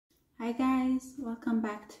Hi guys, welcome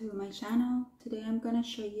back to my channel. Today I'm gonna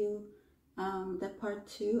show you the part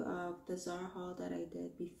 2 of the Zara haul that I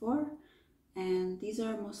did before, and these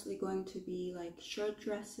are mostly going to be like short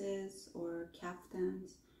dresses or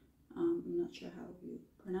kaftans. I'm not sure how you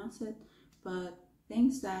pronounce it, but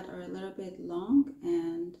things that are a little bit long,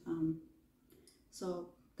 and so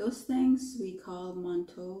those things we call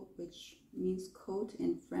manteau, which means coat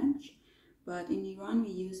in French, but in Iran we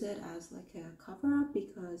use it as like a cover-up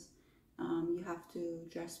because you have to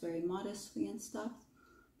dress very modestly and stuff.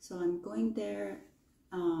 So I'm going there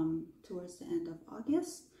towards the end of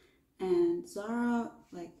August, and Zara,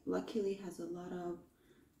 like, luckily has a lot of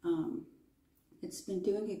it's been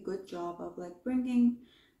doing a good job of like bringing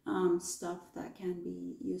stuff that can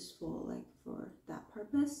be useful like for that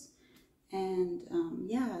purpose. And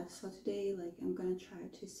yeah, so today like I'm gonna try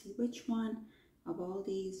to see which one of all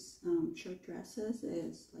these short dresses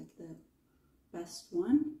is like the best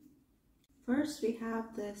one. First we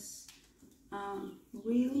have this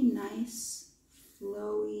really nice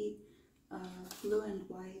flowy blue and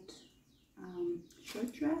white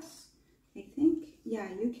short dress. I think, yeah,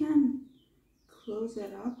 you can close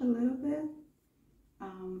it up a little bit,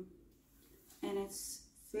 and it's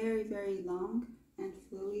very long and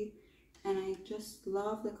flowy, and I just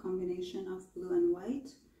love the combination of blue and white.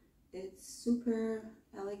 It's super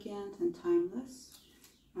elegant and timeless.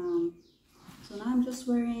 So now I'm just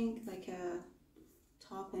wearing like a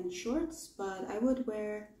top and shorts, but I would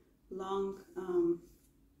wear long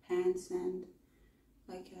pants and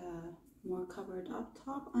like a more covered up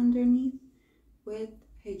top underneath with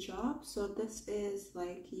hijab. So this is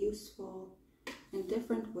like useful in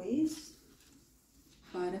different ways,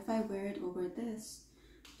 but if I wear it over this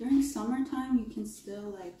during summertime, you can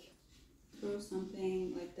still like throw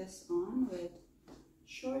something like this on with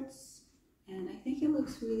shorts, and I think it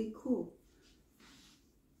looks really cool.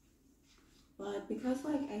 But because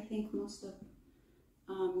like I think most of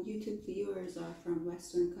YouTube viewers are from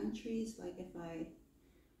Western countries, like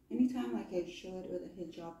anytime like I show it with a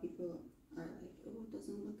hijab, people are like, oh, it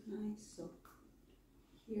doesn't look nice. So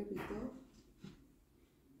here we go.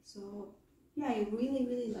 So yeah, I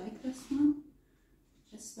really like this one,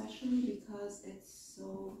 especially because it's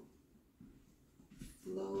so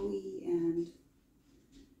flowy and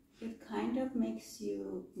it kind of makes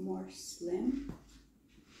you more slim.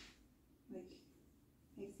 Like,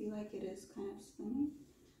 I feel like it is kind of slimming.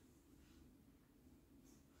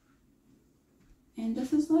 And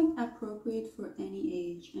this is like appropriate for any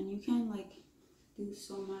age, and you can like do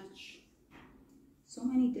so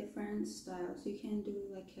many different styles. You can do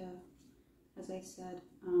like as I said,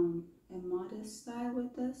 a modest style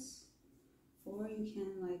with this, or you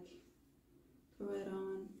can like throw it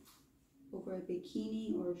on over a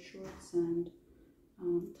bikini or shorts and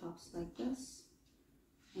tops like this.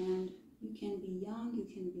 And you can be young, you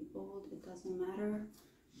can be old, it doesn't matter.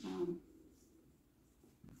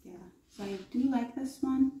 Yeah, so I do like this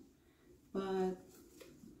one, but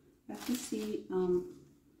I have to see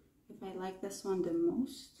if I like this one the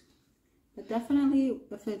most. But definitely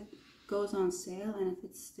if it goes on sale and if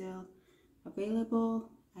it's still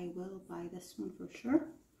available, I will buy this one for sure.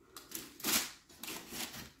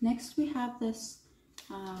 Next we have this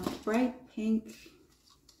bright pink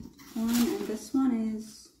one, and this one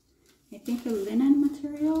is, I think, a linen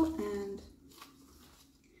material, and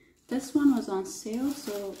this one was on sale,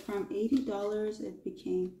 so from $80 it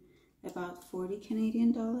became about 40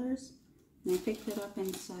 Canadian dollars, and I picked it up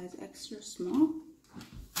in size extra small.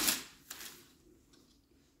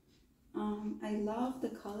 I love the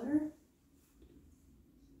color,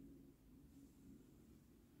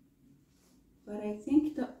 but I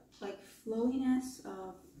think the like flowiness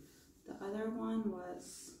of the other one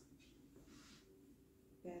was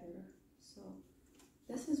better. So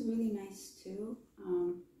this is really nice too.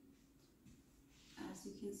 As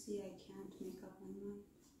you can see, I can't make up my mind.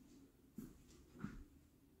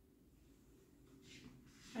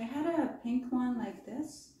 I had a pink one like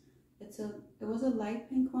this. It was a light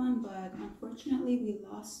pink one, but unfortunately we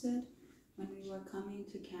lost it when we were coming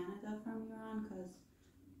to Canada from Iran, because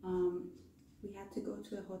we had to go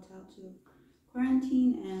to a hotel to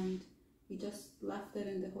quarantine, and we just left it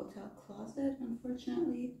in the hotel closet,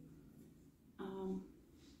 unfortunately.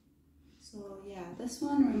 So yeah, this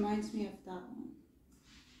one reminds me of that one.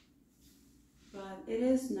 But it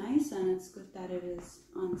is nice, and it's good that it is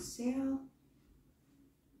on sale.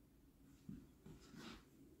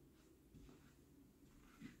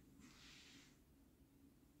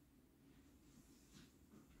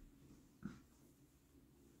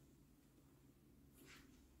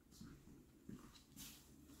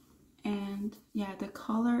 And yeah, the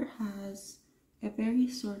collar has a very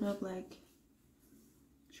sort of like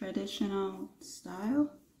traditional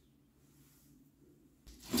style.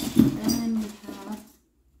 Then we have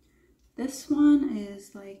this one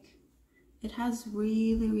is like, it has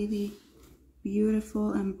really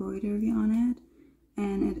beautiful embroidery on it,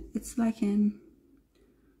 and it's like in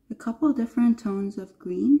a couple different tones of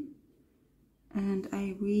green, and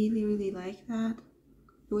I really like that.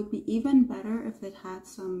 It would be even better if it had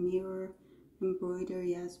some mirror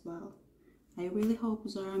embroidery as well. I really hope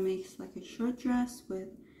Zara makes like a short dress with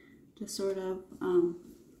the sort of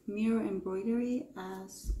mirror embroidery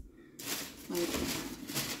as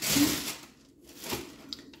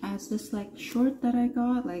this like short that I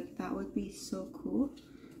got. Like, that would be so cool.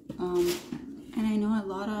 And I know a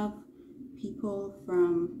lot of people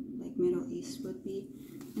from like Middle East would be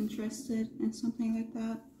interested in something like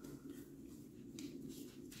that.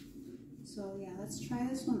 So yeah, let's try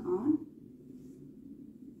this one on.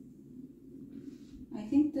 I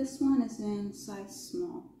think this one is in size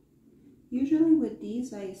small. Usually with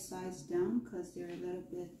these I size down because they're a little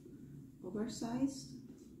bit oversized.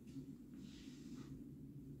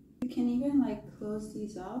 You can even like close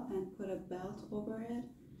these up and put a belt over it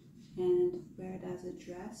and wear it as a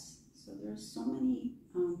dress. So there's so many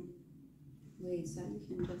ways that you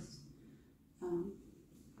can just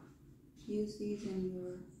use these in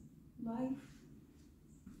your life.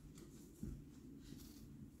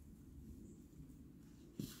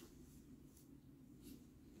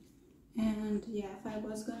 And yeah, if I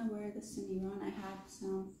was gonna wear this in Iran, I have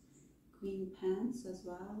some green pants as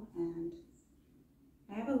well, and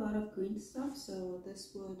I have a lot of green stuff, so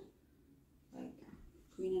this would, like,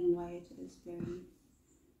 green and white is very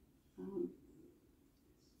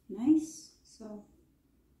nice. So,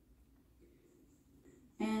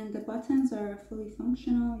 and the buttons are fully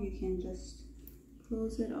functional. You can just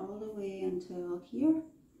close it all the way until here,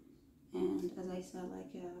 and as I said,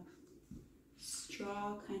 like a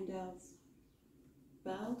straw kind of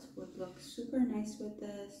belt would look super nice with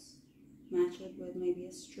this. Match it with maybe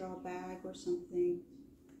a straw bag or something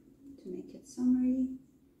to make it summery.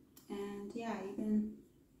 And yeah, even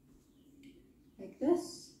like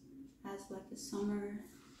this has like a summer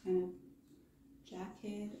kind of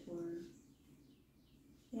jacket, or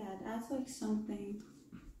yeah, it adds like something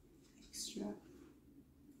extra.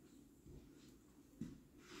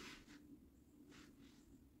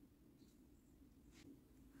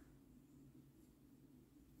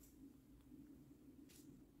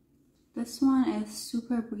 This one is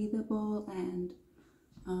super breathable, and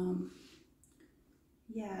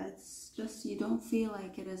yeah, it's just, you don't feel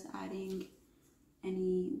like it is adding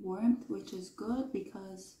any warmth, which is good,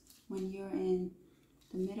 because when you're in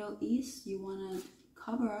the Middle East you want to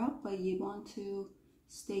cover up, but you want to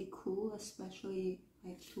stay cool, especially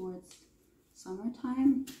like towards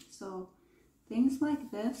summertime. So things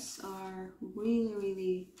like this are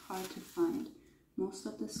really hard to find. Most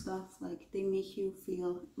of the stuff, like, they make you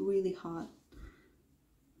feel really hot.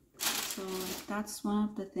 So like, that's one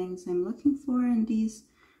of the things I'm looking for in these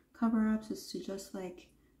cover-ups, is to just like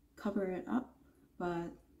cover it up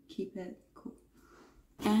but keep it cool.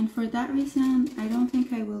 And for that reason, I don't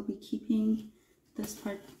think I will be keeping this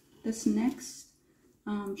part, this next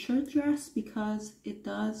shirt dress, because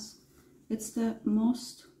it's the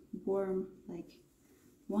most warm like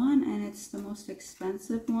one, and it's the most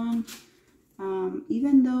expensive one.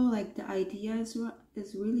 Even though like the idea is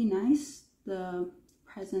really nice, the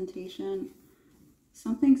presentation,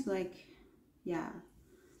 something's like, yeah,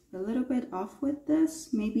 a little bit off with this.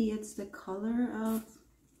 Maybe it's the color of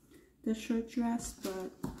the shirt dress,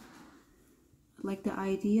 but like the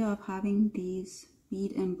idea of having these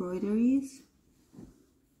bead embroideries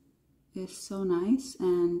is so nice,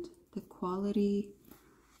 and the quality,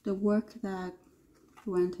 the work that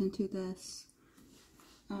went into this,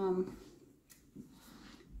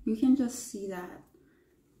 you can just see that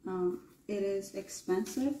it is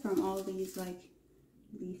expensive from all these like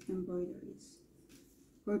leaf embroideries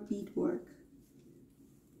or bead work.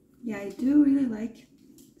 Yeah, I do really like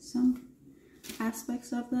some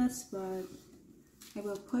aspects of this, but I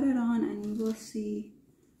will put it on and you will see.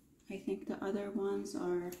 I think the other ones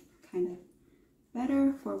are kind of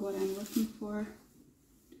better for what I'm looking for.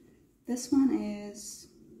 This one is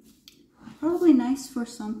probably nice for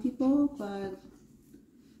some people,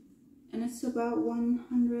 and it's about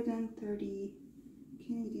 130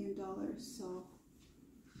 Canadian dollars, so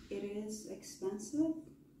it is expensive.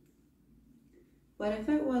 But if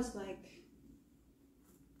it was like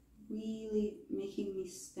really making me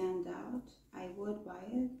stand out, I would buy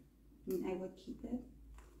it. I mean, I would keep it.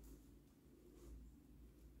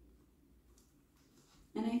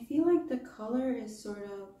 And I feel like the color is sort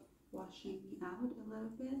of washing me out a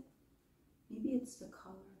little bit. Maybe it's the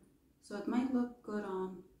color. So it might look good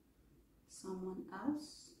on someone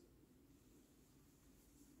else.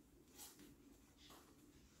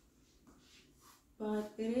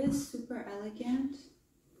 But it is super elegant.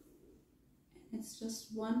 It's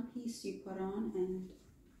just one piece you put on and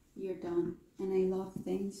you're done. And I love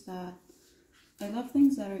things that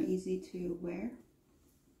are easy to wear.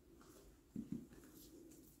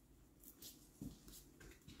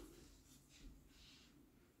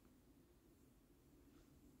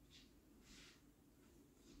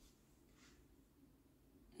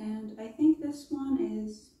 And I think this one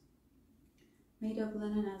is made of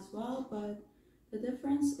linen as well, but the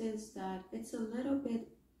difference is that it's a little bit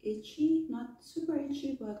itchy, not super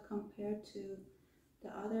itchy, but compared to the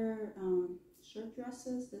other shirt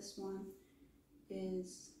dresses, this one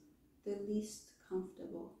is the least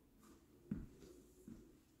comfortable.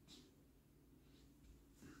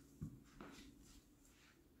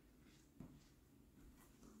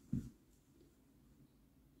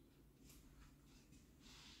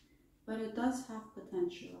 But it does have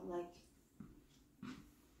potential, like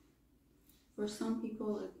for some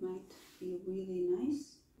people it might be really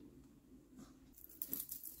nice.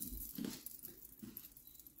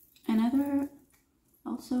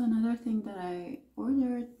 Another thing that I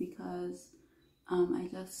ordered because I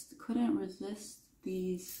just couldn't resist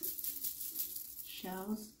these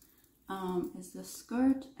shells is the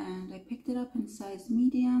skirt, and I picked it up in size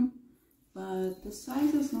medium, but the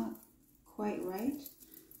size is not quite right.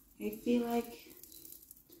 I feel like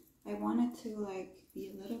I wanted to like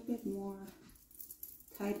be a little bit more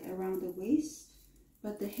tight around the waist,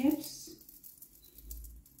 but the hips,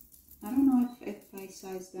 I don't know if I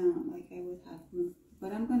size down, like I would have room.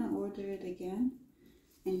 But I'm gonna order it again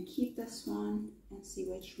and keep this one and see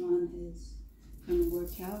which one is gonna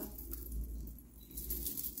work out.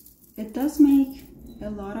 It does make a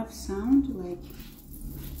lot of sound,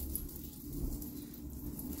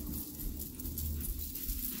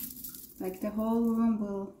 like the whole room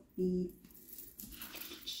will be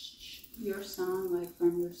your sound like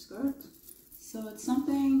from your skirt. So it's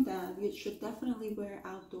something that you should definitely wear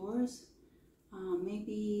outdoors,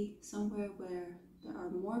 maybe somewhere where there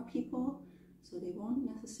are more people, so they won't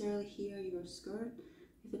necessarily hear your skirt.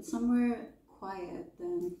 If it's somewhere quiet,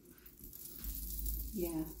 then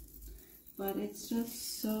yeah. But it's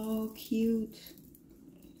just so cute,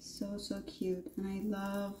 so cute, and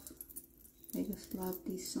I just love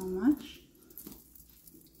these so much.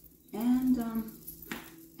 And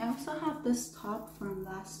I also have this top from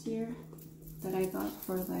last year that I got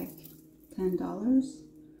for like $10,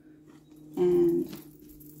 and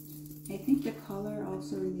I think the color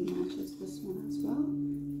also really matches this one as well.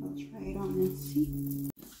 I'll try it on and see.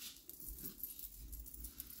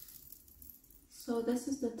 So this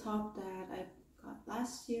is the top that I got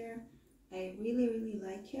last year. I really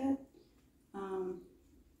like it.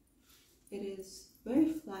 It is very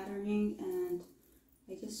flattering, and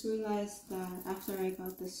I just realized that after I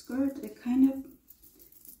got the skirt, it kind of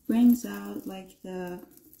brings out like the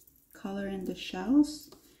color in the shells.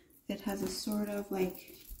 It has a sort of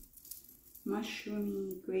like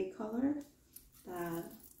mushroomy gray color that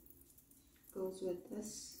goes with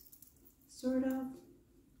this sort of,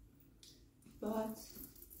 but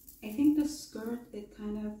I think the skirt, it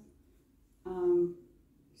kind of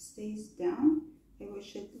stays down. I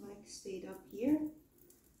wish it like stayed up here,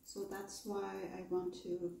 so that's why I want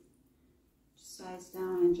to size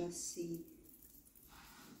down and just see.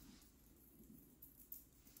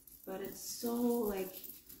 But it's so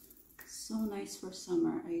nice for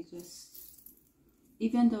summer.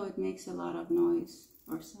 Even though it makes a lot of noise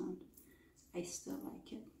or sound, I still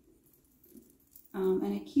like it.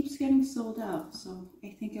 And it keeps getting sold out, so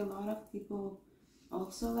I think a lot of people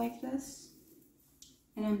also like this.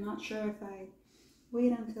 And I'm not sure if I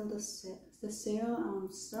wait until the sale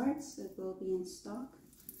starts, it will be in stock.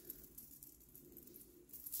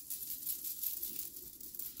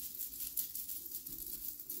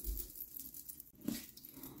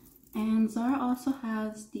 And Zara also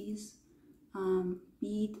has these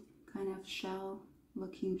bead kind of shell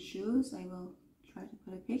looking shoes. I will try to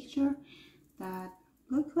put a picture that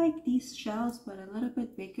look like these shells but a little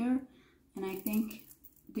bit bigger, and I think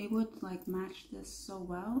they would like match this so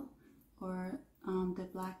well, or the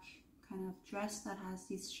black kind of dress that has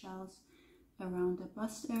these shells around the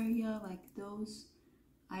bust area. Like those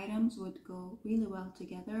items would go really well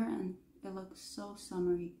together, and it looks so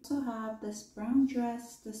summery. I also have this brown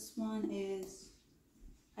dress. This one is,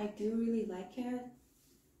 I do really like it.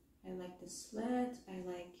 I like the slit, I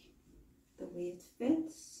like the way it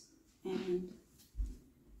fits, and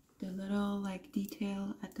the little like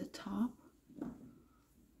detail at the top.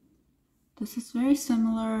 This is very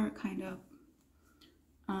similar kind of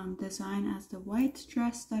design as the white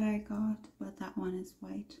dress that I got, but that one is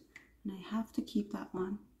white and I have to keep that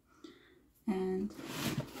one. And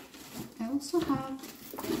I also have,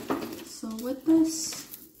 so with this,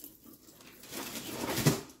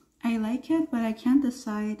 I like it, but I can't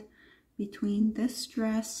decide between this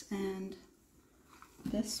dress and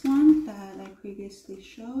this one that I previously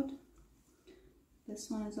showed. This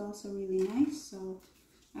one is also really nice, so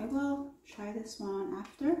I will try this one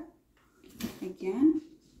after again.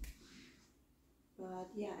 But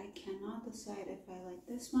yeah, I cannot decide if I like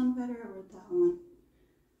this one better or that one.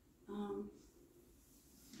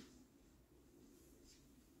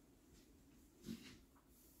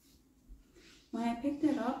 When I picked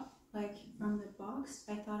it up, like from the box,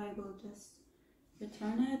 I thought I will just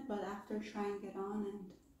return it, but after trying it on and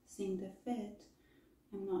seeing the fit,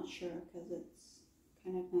 I'm not sure because it's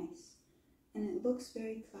kind of nice and it looks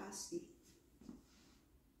very classy.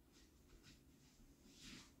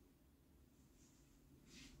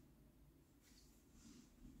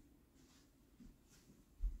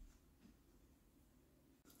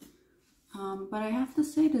 But I have to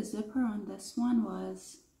say the zipper on this one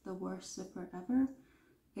was the worst zipper ever.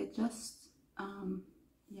 It just,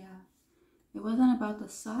 yeah, it wasn't about the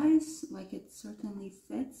size, like it certainly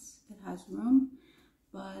fits, it has room,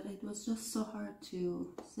 but it was just so hard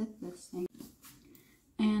to zip this thing.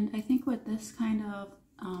 And I think with this kind of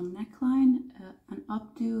neckline, an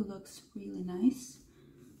updo looks really nice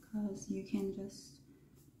because you can just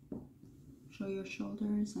show your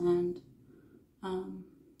shoulders and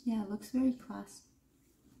yeah, it looks very classy.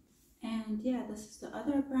 And yeah, this is the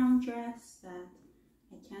other brown dress that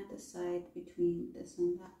I can't decide between this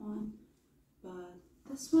and that one, but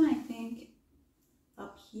this one I think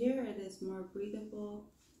up here it is more breathable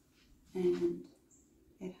and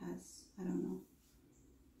it has, I don't know,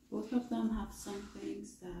 both of them have some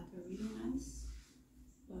things that are really nice,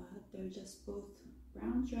 but they're just both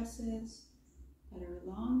brown dresses that are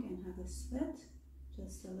long and have a slit,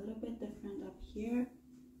 just a little bit different up here.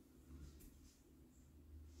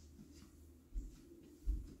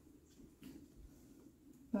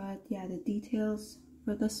 But yeah, the details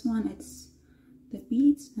for this one, it's the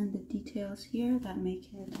beads and the details here that make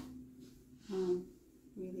it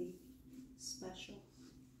really special.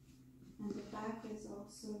 And the back is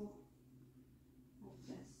also like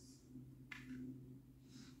this.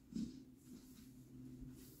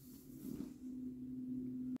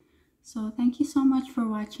 So thank you so much for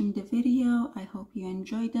watching the video. I hope you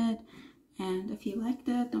enjoyed it. And if you liked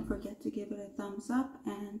it, don't forget to give it a thumbs up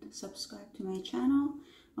and subscribe to my channel.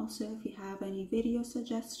 Also, if you have any video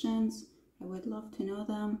suggestions, I would love to know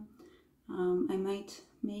them. I might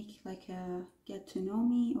make like a get to know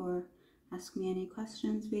me or ask me any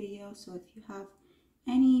questions video. So if you have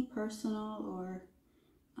any personal or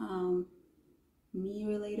me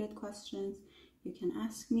related questions, you can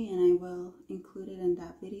ask me and I will include it in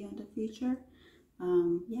that video in the future.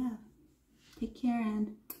 Yeah, take care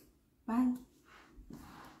and bye.